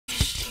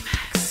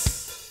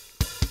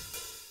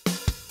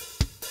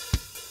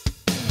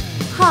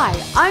Hi,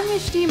 I'm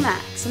Mishti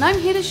Max, and I'm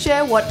here to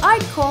share what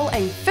I'd call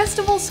a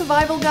festival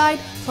survival guide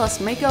plus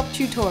makeup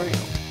tutorial.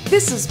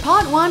 This is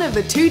part 1 of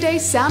the 2-day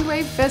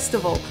Soundwave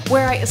festival,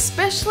 where I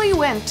especially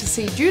went to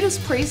see Judas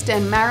Priest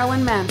and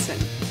Marilyn Manson.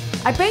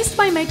 I based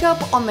my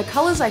makeup on the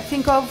colors I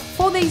think of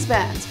for these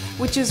bands,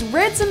 which is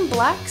reds and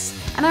blacks,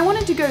 and I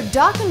wanted to go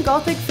dark and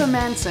gothic for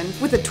Manson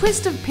with a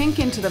twist of pink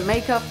into the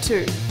makeup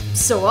too.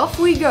 So off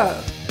we go!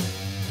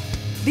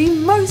 The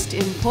most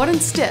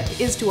important step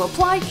is to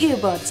apply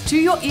earbuds to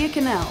your ear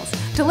canals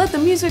to let the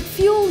music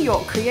fuel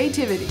your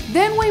creativity.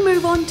 Then we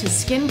move on to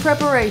skin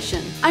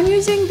preparation. I'm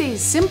using these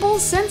simple,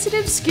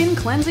 sensitive skin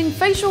cleansing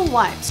facial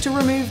wipes to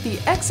remove the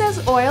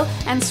excess oil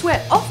and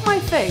sweat off my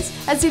face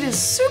as it is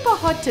super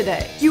hot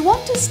today. You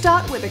want to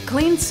start with a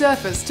clean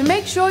surface to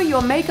make sure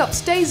your makeup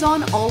stays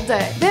on all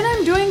day. Then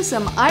I'm doing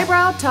some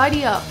eyebrow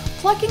tidy up,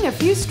 plucking a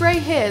few stray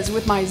hairs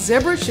with my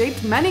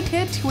zebra-shaped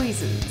manicure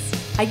tweezers.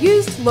 I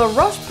used La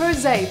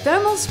Roche-Posay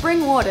thermal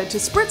spring water to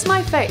spritz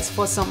my face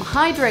for some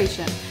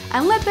hydration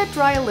and let that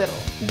dry a little.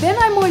 Then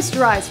I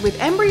moisturized with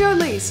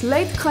Embryolisse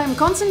Lathe Creme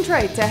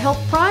Concentrate to help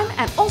prime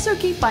and also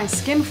keep my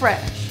skin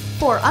fresh.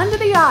 For under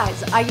the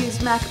eyes, I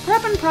used MAC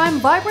Prep and Prime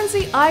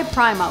Vibrancy Eye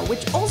Primer,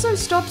 which also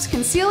stops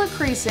concealer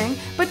creasing,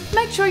 but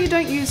make sure you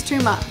don't use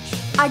too much.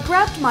 I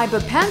grabbed my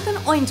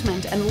Bepanthen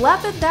ointment and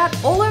lathered that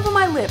all over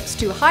my lips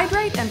to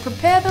hydrate and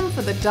prepare them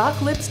for the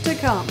dark lips to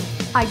come.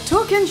 I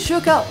took and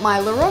shook up my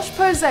La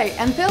Roche-Posay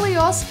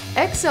Anthelios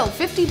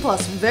XL50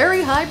 Plus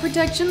Very High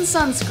Protection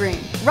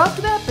Sunscreen, rubbed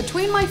that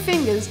between my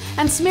fingers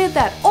and smeared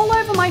that all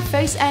over my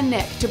face and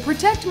neck to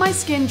protect my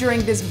skin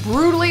during this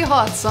brutally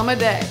hot summer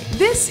day.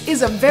 This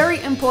is a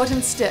very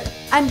important step,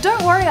 and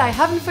don't worry, I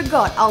haven't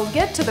forgot, I'll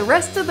get to the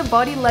rest of the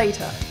body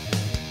later.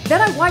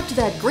 Then I wiped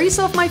that grease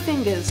off my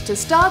fingers to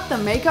start the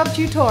makeup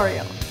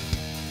tutorial.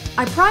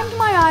 I primed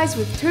my eyes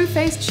with Too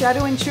Faced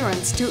Shadow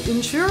Insurance to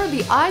ensure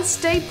the eyes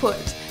stay put,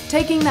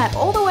 taking that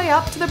all the way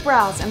up to the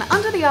brows and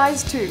under the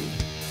eyes too.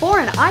 For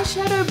an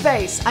eyeshadow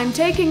base, I'm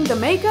taking the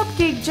Makeup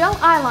Geek Gel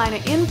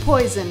Eyeliner in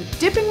Poison,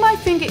 dipping my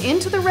finger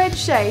into the red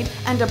shade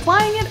and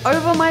applying it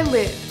over my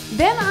lid.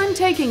 Then I'm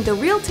taking the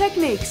Real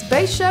Techniques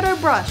Base Shadow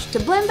Brush to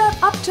blend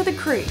that up to the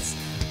crease.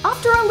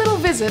 After a little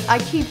visit, I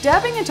keep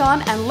dabbing it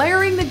on and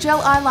layering the gel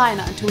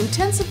eyeliner to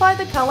intensify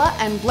the color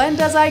and blend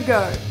as I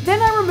go.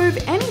 Then I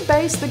remove any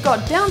base that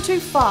got down too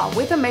far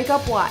with a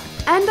makeup wipe.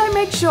 And I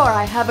make sure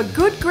I have a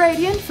good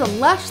gradient from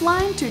lash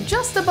line to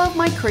just above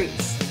my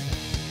crease.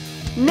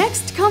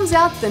 Next comes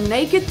out the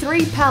Naked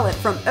 3 palette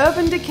from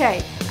Urban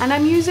Decay, and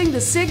I'm using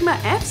the Sigma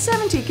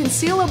F70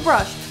 concealer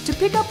brush to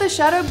pick up the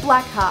shadow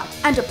Blackheart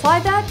and apply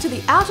that to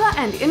the outer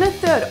and inner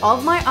third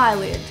of my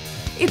eyelid.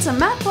 It's a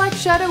matte black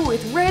shadow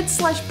with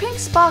red/pink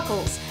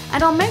sparkles,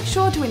 and I'll make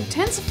sure to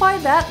intensify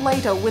that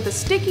later with a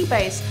sticky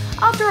base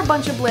after a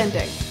bunch of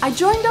blending. I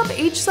joined up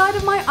each side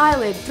of my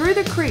eyelid through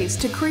the crease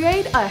to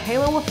create a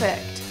halo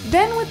effect.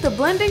 Then with the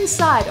blending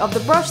side of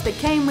the brush that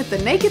came with the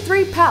Naked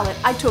 3 palette,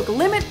 I took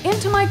Limit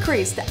into my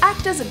crease to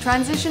act as a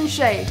transition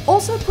shade,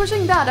 also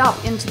pushing that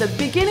up into the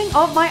beginning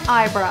of my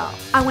eyebrow.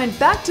 I went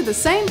back to the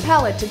same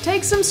palette to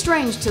take some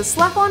Strange to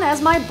slap on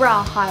as my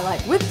brow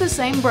highlight with the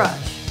same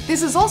brush.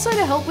 This is also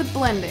to help with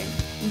blending.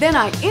 Then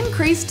I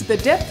increased the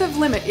depth of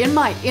Limit in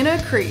my inner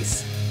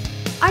crease.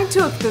 I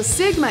took the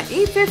Sigma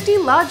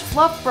E50 large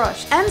fluff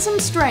brush and some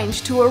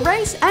Strange to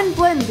erase and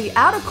blend the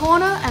outer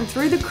corner and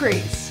through the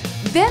crease.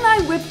 Then I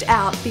whipped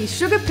out the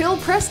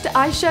Sugarpill pressed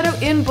eyeshadow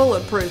in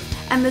Bulletproof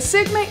and the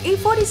Sigma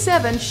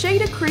E47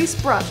 shader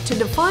crease brush to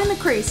define the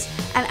crease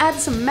and add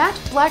some matte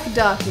black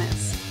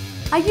darkness.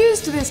 I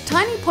used this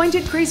tiny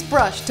pointed crease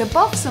brush to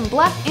buff some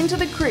black into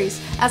the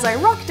crease as I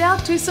rocked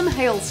out to some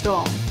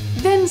Hailstorm.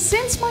 Then,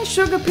 since my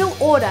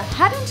Sugarpill order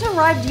hadn't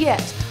arrived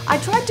yet, I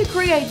tried to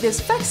create this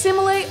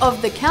facsimile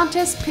of the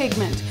Countess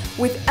pigment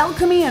with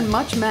alchemy and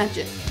much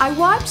magic. I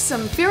wiped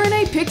some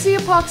Firene Pixie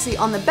Epoxy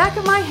on the back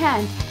of my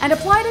hand and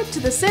applied it to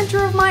the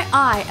center of my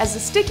eye as a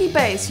sticky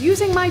base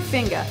using my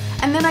finger,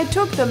 and then I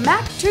took the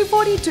MAC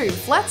 242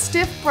 flat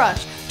stiff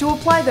brush to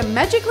apply the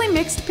magically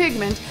mixed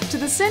pigment to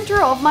the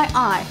center of my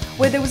eye,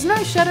 where there was no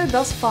shadow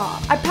thus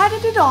far. I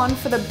patted it on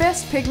for the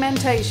best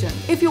pigmentation.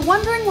 If you're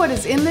wondering what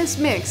is in this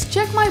mix,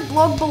 check my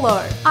blog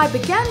below. I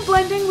began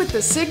blending with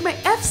the Sigma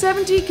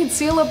F70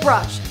 concealer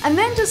brush, and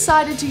then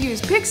decided to use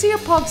Pixie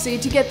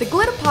Epoxy to get the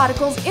glitter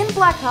particles in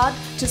Blackheart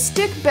to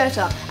stick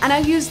better, and I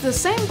used the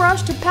same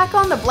brush to pack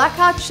on the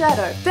Blackheart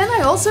shadow. Then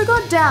I also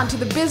got down to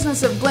the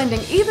business of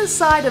blending either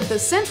side of the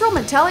central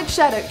metallic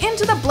shadow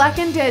into the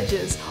blackened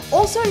edges,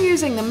 also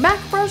using the MAC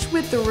brush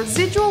with the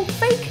residual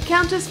fake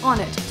Countess on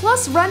it,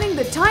 plus running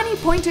the tiny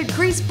pointed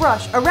crease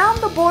brush around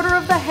the border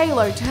of the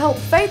halo to help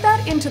fade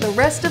that into the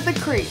rest of the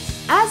crease.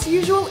 As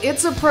usual,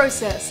 it's a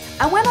process,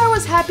 and when I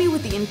was happy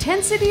with the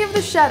intensity of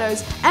the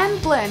shadows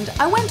and blend,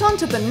 I went on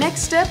to the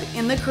next step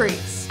in the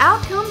crease.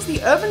 Out comes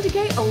the Urban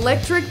Decay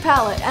Electric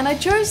palette, and I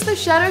chose the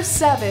Shadow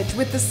Savage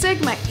with the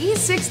Sigma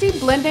E60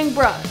 blending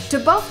brush to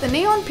buff the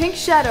neon pink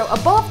shadow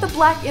above the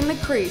black in the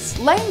crease,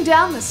 laying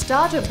down the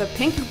start of the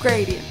pink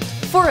gradient.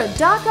 For a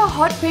darker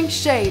hot pink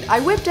shade,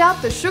 I whipped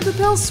out the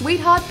Sugarpill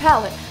Sweetheart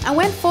palette and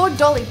went for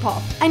Dolly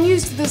Pop, and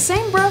used the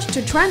same brush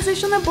to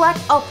transition the black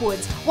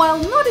upwards, while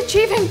not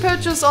achieving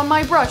purchase on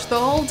my brush the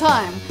whole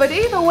time. But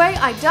either way,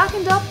 I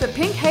darkened up the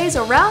pink haze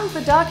around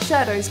the dark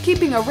shadows,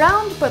 keeping a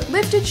round but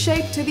lifted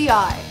shape to the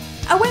eye.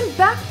 I went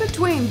back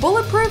between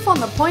Bulletproof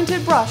on the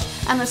pointed brush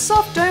and the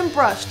soft dome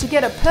brush to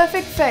get a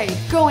perfect fade,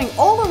 going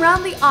all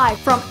around the eye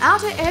from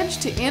outer edge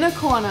to inner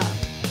corner.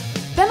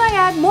 Then I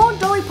add more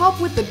Dolly Pop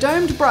with the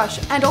domed brush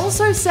and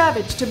also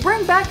Savage to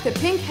bring back the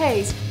pink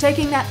haze,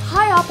 taking that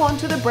high up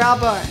onto the brow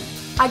bone.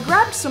 I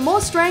grabbed some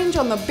more Strange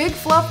on the big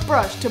fluff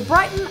brush to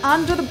brighten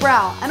under the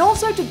brow and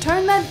also to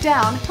tone that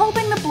down,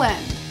 helping the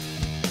blend.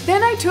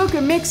 Then I took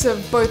a mix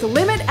of both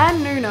Limit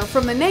and Nuna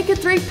from the Naked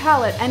 3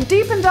 palette and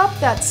deepened up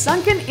that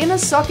sunken inner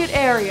socket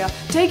area,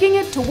 taking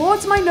it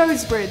towards my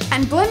nose bridge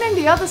and blending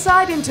the other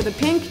side into the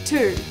pink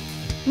too.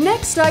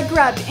 Next, I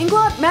grabbed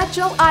Inglot Matte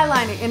Gel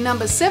Eyeliner in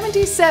number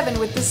 77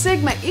 with the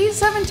Sigma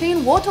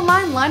E17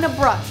 Waterline Liner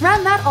brush.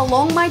 Ran that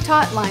along my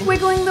tight line,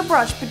 wiggling the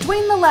brush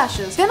between the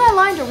lashes. Then I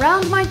lined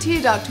around my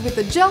tear duct with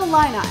the gel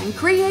liner and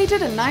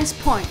created a nice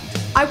point.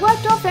 I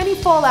wiped off any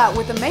fallout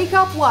with a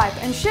makeup wipe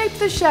and shaped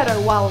the shadow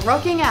while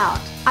rocking out.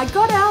 I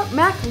got out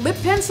MAC Lip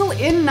Pencil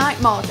in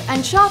Night Moth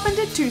and sharpened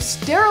it to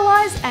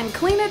sterilize and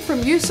clean it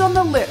from use on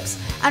the lips,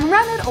 and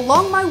ran it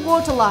along my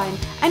waterline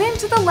and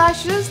into the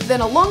lashes, then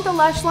along the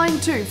lash line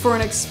too for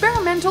an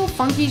experimental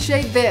funky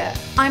shade there.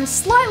 I'm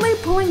slightly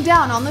pulling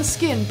down on the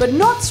skin but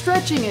not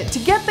stretching it to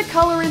get the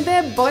color in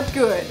there but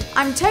good.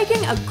 I'm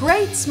taking a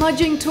great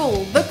smudging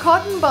tool, the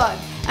Cotton Bud,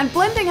 and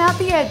blending out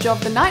the edge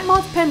of the Night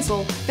Moth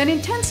pencil, then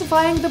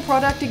intensifying the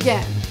product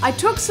again. I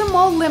took some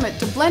more Limit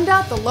to blend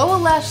out the lower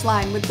lash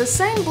line with the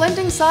same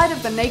blending side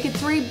of the Naked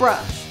 3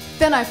 brush.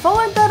 Then I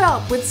followed that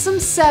up with some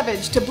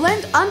Savage to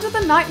blend under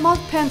the Night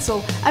Moth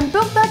pencil and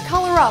built that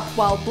color up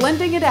while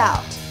blending it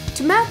out.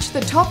 To match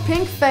the top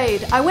pink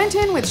fade, I went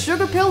in with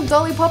Sugarpill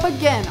Dolly Pop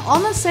again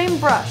on the same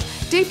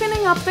brush,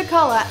 deepening up the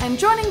color and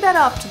joining that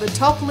up to the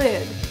top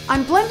lid.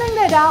 I'm blending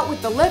that out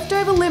with the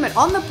leftover Limit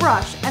on the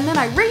brush, and then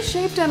I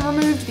reshaped and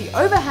removed the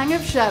overhang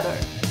of shadow.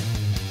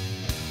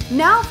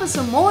 Now for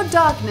some more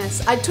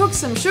darkness, I took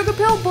some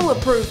Sugarpill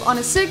Bulletproof on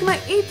a Sigma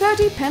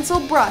E30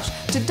 pencil brush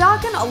to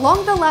darken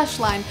along the lash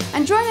line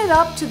and join it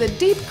up to the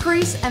deep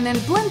crease, and then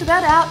blend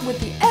that out with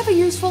the ever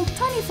useful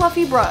tiny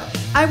fluffy brush.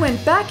 I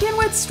went back in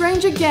with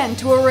Strange again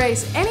to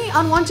erase any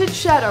unwanted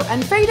shadow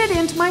and fade it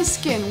into my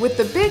skin with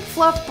the big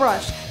fluff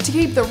brush to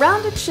keep the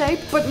rounded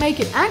shape but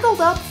make it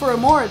angled up for a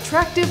more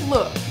attractive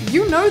look.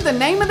 You know the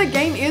name of the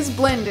game is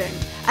blending.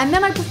 And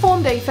then I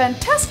performed a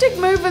fantastic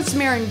move of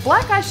smearing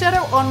black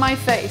eyeshadow on my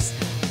face.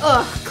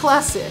 Ugh,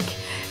 classic.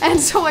 And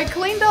so I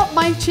cleaned up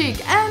my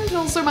cheek and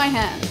also my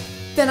hand.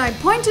 Then I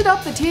pointed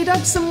up the tear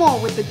duct some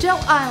more with the gel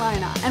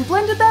eyeliner and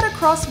blended that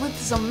across with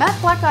some matte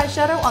black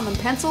eyeshadow on the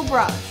pencil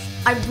brush.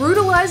 I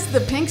brutalized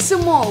the pink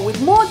some more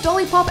with more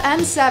Dolly Pop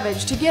and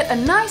Savage to get a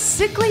nice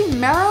sickly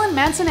Marilyn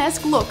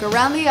Manson-esque look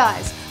around the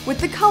eyes,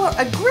 with the color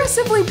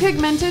aggressively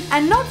pigmented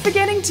and not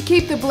forgetting to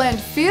keep the blend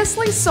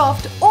fiercely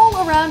soft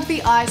all around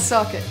the eye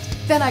socket.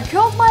 Then I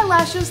curled my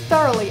lashes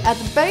thoroughly at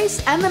the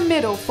base and the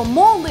middle for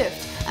more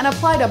lift and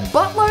applied a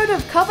buttload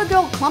of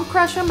CoverGirl Clump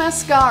Crusher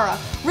mascara,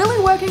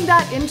 really working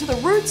that into the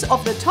roots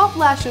of the top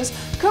lashes,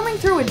 combing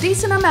through a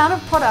decent amount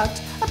of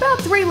product,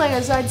 about 3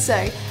 layers I'd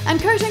say,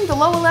 and coating the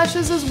lower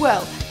lashes as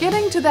well,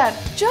 getting to that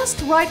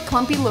just right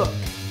clumpy look.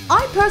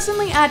 I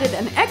personally added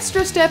an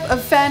extra step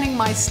of fanning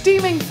my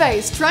steaming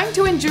face, trying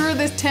to endure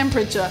this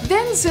temperature.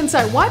 Then, since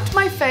I wiped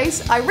my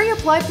face, I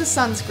reapplied the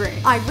sunscreen.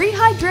 I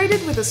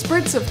rehydrated with a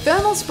spritz of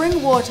thermal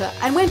spring water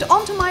and went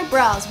onto my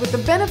brows with the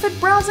Benefit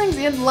Browsings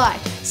in Light,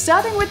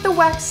 starting with the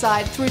wax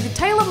side through the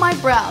tail of my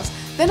brows.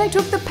 Then I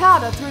took the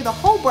powder through the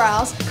whole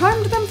brows,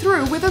 combed them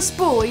through with a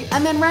spoolie,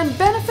 and then ran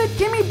Benefit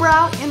Gimme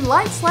Brow in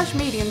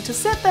light/medium to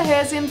set the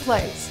hairs in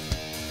place.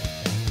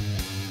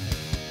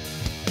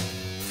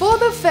 For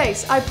the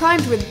face, I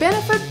primed with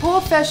Benefit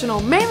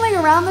Professional, mainly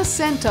around the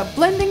center,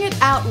 blending it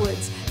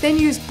outwards. Then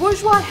used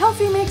Bourjois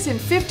Healthy Mix in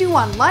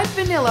 51 Light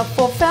Vanilla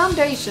for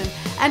foundation.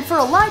 And for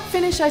a light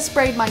finish, I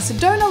sprayed my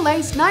Sedona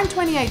Lace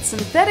 928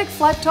 synthetic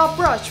flat top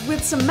brush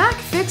with some MAC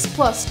Fix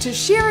Plus to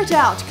sheer it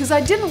out, because I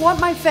didn't want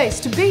my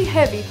face to be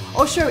heavy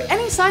or show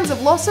any signs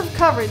of loss of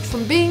coverage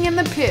from being in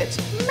the pit.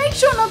 Make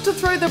sure not to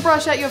throw the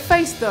brush at your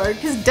face though,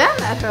 because damn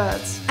that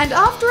hurts. And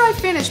after I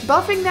finished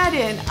buffing that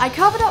in, I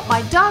covered up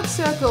my dark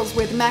circles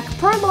with MAC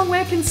Pro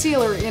Longwear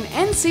Concealer in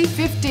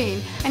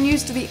NC15 and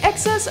used the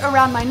excess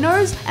around my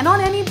nose and on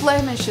any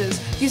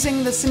blemishes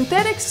using the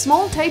synthetic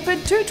small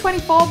tapered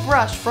 224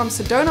 brush from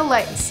Sedona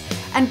Lace,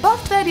 and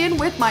buffed that in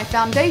with my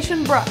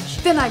foundation brush.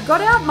 Then I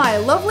got out my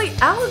lovely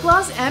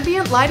Hourglass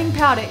Ambient Lighting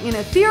Powder in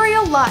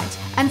Ethereal Light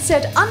and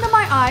set under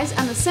my eyes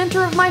and the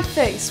center of my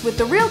face with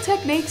the Real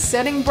Technique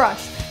setting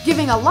brush,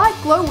 giving a light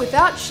glow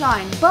without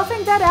shine,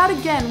 buffing that out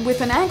again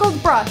with an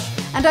angled brush,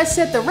 and I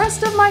set the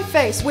rest of my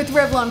face with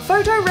Revlon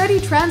Photo Ready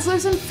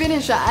Translucent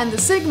Finisher and the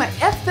Sigma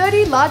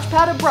F30 Large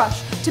Powder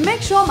Brush, to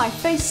make sure my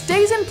face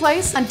stays in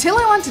place until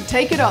I want to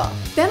take it off.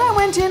 Then I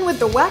went in with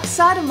the wax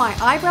side of my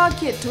eyebrow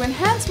kit to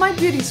enhance my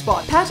beauty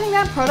spot, patting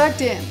that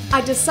product in.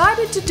 I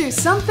decided to do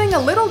something a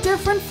little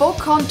different for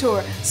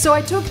contour, so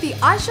I took the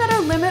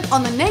eyeshadow limit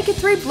on the Naked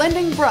 3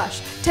 blending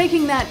brush,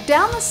 taking that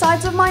down the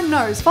sides of my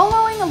nose,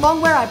 following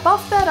along where I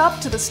buffed that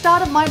up to the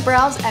start of my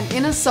brows and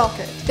inner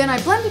socket. Then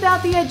I blended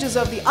out the edges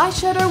of the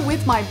eyeshadow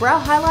with my brow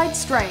highlight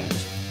Strange.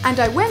 And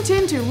I went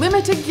into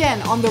limit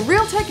again on the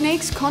Real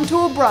Techniques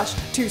contour brush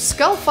to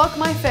skull fuck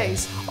my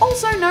face,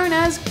 also known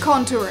as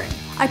contouring.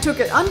 I took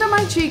it under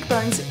my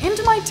cheekbones,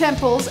 into my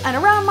temples, and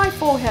around my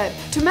forehead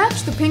to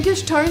match the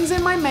pinkish tones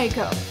in my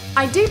makeup.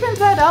 I deepened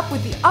that up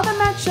with the other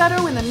matte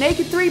shadow in the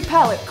Naked 3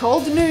 palette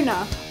called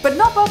Nuna, but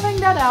not buffing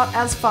that out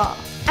as far.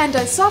 And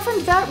I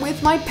softened that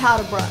with my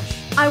powder brush.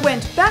 I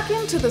went back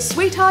into the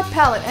Sweetheart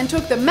palette and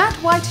took the matte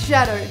white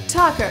shadow,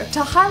 Taco,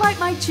 to highlight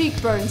my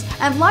cheekbones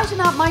and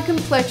lighten up my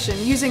complexion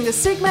using the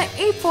Sigma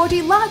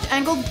E40 large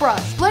angled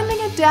brush, blending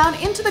it down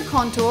into the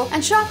contour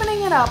and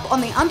sharpening it up on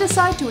the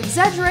underside to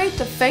exaggerate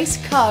the face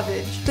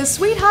carvage. The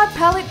Sweetheart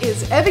palette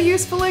is ever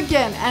useful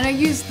again, and I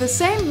used the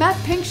same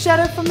matte pink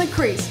shadow from the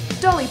crease,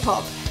 Dolly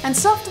Pop, and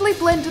softly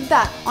blended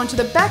that onto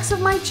the backs of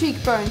my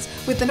cheekbones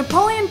with the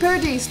Napoleon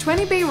Perdis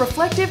 20B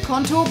reflective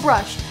contour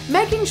brush,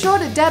 making sure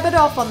to dab it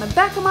off on the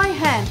back of my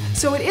hand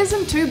so it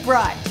isn't too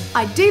bright.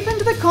 I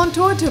deepened the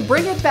contour to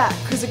bring it back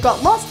because it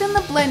got lost in the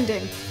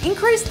blending,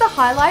 increased the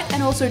highlight,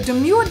 and also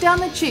demurred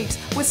down the cheeks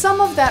with some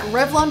of that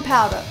Revlon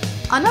powder.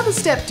 Another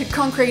step to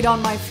concrete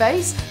on my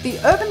face, the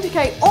Urban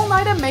Decay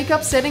All-Nighter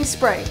Makeup Setting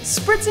Spray,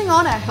 spritzing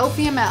on a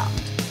healthy amount.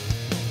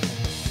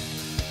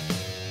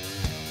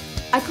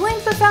 I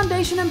cleaned the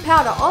foundation and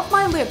powder off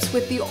my lips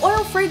with the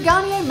oil-free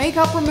Garnier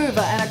makeup remover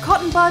and a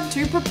cotton bud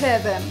to prepare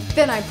them.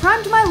 Then I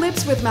primed my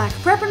lips with MAC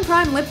Prep and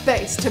Prime Lip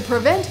Base to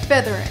prevent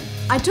feathering.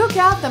 I took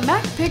out the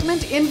MAC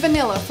pigment in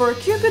Vanilla for a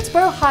Cupid's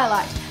Bow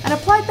highlight and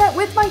applied that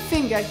with my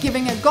finger,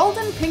 giving a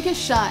golden pinkish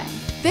shine.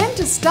 Then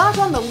to start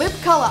on the lip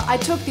color, I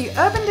took the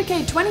Urban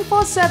Decay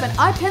 24/7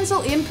 Eye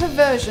Pencil in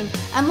Perversion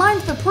and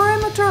lined the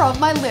perimeter of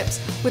my lips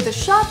with a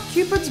sharp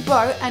Cupid's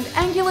bow and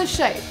angular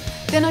shape.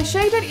 Then I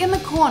shaded in the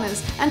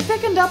corners and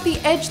thickened up the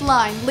edge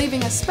line,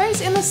 leaving a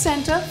space in the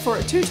center for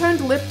a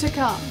two-toned lip to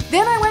come.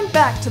 Then I went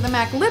back to the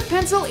MAC Lip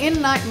Pencil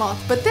in Night Moth,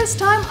 but this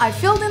time I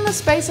filled in the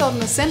space on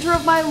the center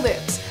of my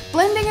lips,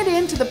 blending it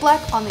into the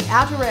black on the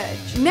outer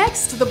edge.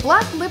 Next, the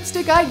black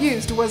lipstick I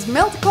used was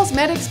Melt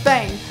Cosmetics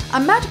Bane, a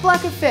matte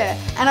black affair,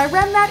 and I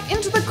ran that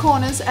into the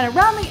corners and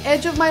around the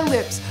edge of my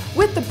lips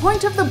with the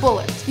point of the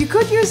bullet. You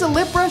could use a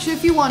lip brush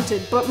if you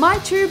wanted, but my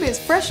tube is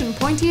fresh and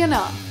pointy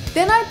enough.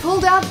 Then I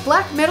pulled out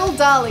Black Metal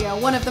Dahlia,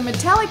 one of the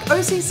metallic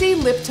OCC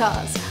lip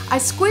tars. I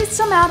squeezed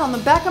some out on the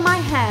back of my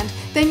hand,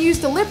 then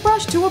used a lip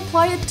brush to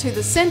apply it to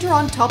the center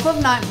on top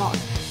of Night Moth,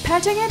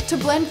 patting it to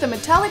blend the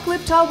metallic lip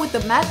tar with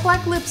the matte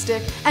black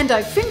lipstick, and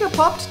I finger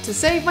popped to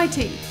save my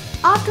teeth.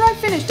 After I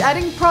finished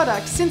adding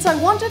product, since I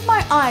wanted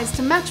my eyes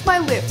to match my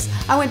lips,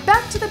 I went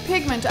back to the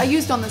pigment I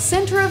used on the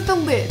center of the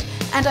lid,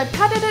 and I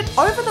patted it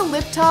over the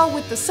lip tar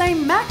with the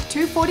same MAC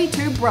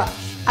 242 brush.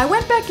 I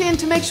went back in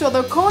to make sure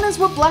the corners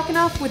were black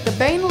enough with the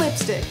Bane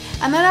lipstick,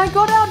 and then I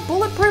got out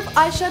Bulletproof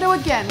eyeshadow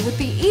again with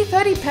the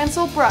E30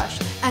 pencil brush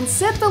and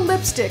set the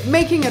lipstick,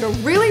 making it a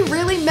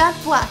really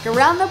matte black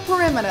around the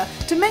perimeter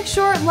to make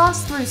sure it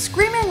lasts through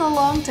screaming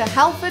along to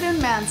Halford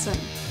and Manson.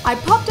 I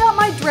popped out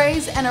my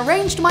drays and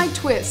arranged my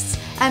twists,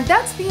 and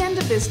that's the end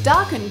of this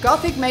dark and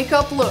gothic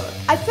makeup look.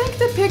 I think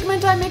the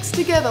pigment I mixed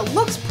together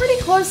looks pretty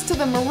close to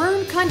the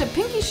maroon kind of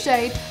pinky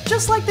shade,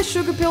 just like the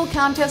Sugarpill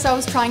Countess I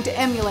was trying to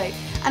emulate,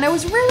 and I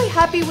was really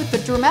happy with the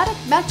dramatic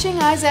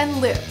matching eyes and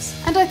lips.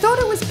 And I thought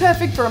it was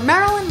perfect for a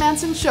Marilyn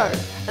Manson show,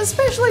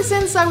 especially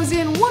since I was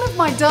in one of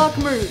my dark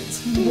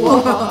moods.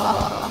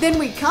 Then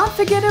we can't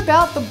forget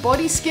about the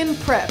body skin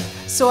prep.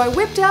 So I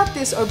whipped out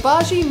this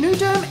Obagi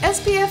Nuderm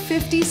SPF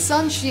 50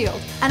 Sun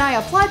Shield, and I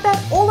applied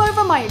that all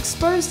over my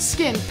exposed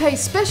skin. Pay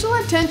special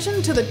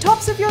attention to the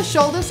tops of your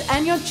shoulders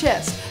and your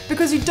chest,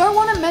 because you don't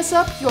want to mess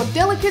up your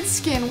delicate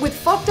skin with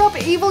fucked up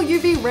evil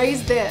UV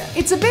rays there.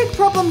 It's a big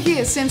problem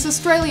here since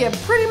Australia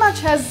pretty much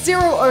has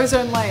zero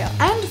ozone layer.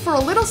 And for a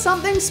little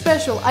something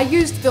special, I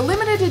used the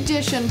limited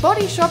edition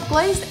Body Shop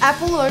Glazed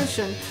Apple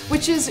Lotion,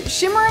 which is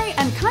shimmery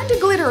and kinda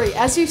glittery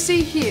as you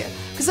see here,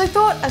 because I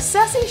thought a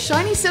sassy,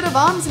 shiny set of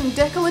arms and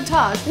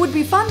décolletage would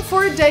be fun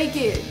for a day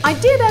gig. I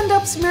did end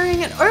up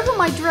smearing it over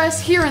my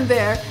dress here and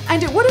there,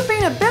 and it would have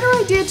been a better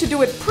idea to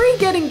do it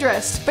pre-getting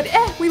dressed, but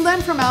we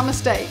learn from our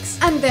mistakes.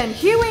 And then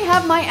here we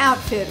have my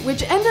outfit,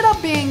 which ended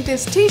up being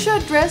this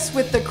t-shirt dress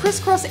with the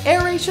crisscross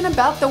aeration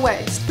about the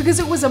waist, because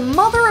it was a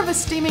mother of a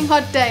steaming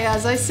hot day,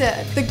 as I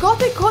said. The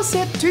gothic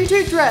corset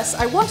tutu dress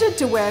I wanted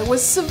to wear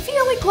was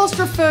severely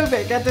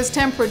claustrophobic at this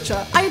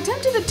temperature. I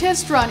attempted a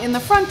test run in the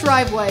front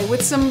driveway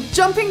with some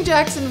jumping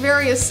jacks and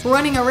various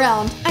running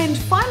around, and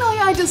finally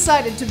I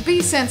decided to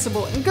be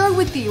sensible and go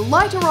with the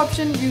lighter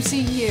option you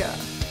see here.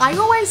 I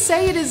always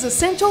say it is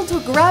essential to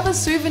grab a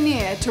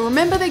souvenir to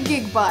remember the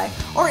gig by,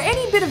 or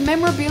any bit of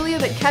memorabilia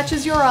that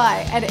catches your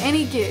eye at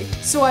any gig.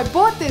 So I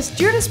bought this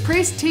Judas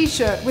Priest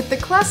t-shirt with the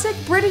classic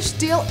British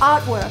steel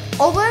artwork,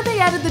 although they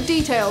added the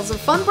details of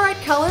fun bright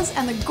colours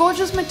and the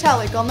gorgeous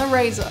metallic on the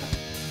razor.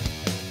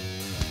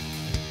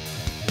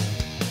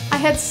 I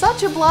had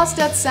such a blast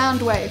at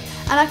Soundwave,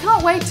 and I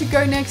can't wait to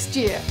go next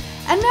year.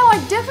 And now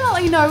I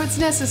definitely know it's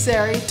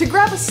necessary to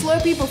grab a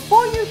Slurpee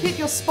before you hit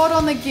your spot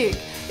on the gig,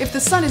 if the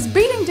sun is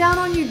beating down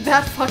on you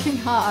that fucking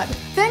hard.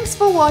 Thanks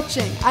for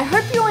watching. I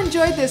hope you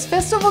enjoyed this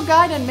festival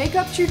guide and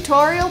makeup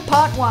tutorial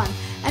part 1.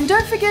 And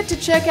don't forget to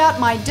check out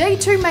my day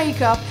 2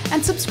 makeup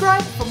and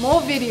subscribe for more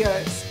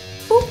videos.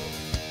 Boop.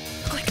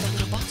 Click the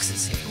little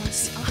boxes if you want to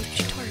see other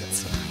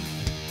tutorials.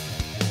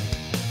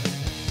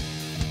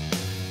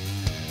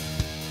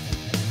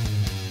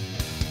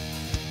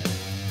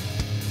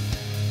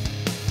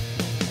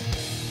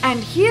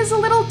 And here's a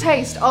little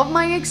taste of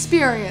my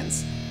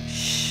experience.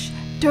 Shh,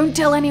 don't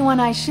tell anyone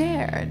I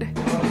shared.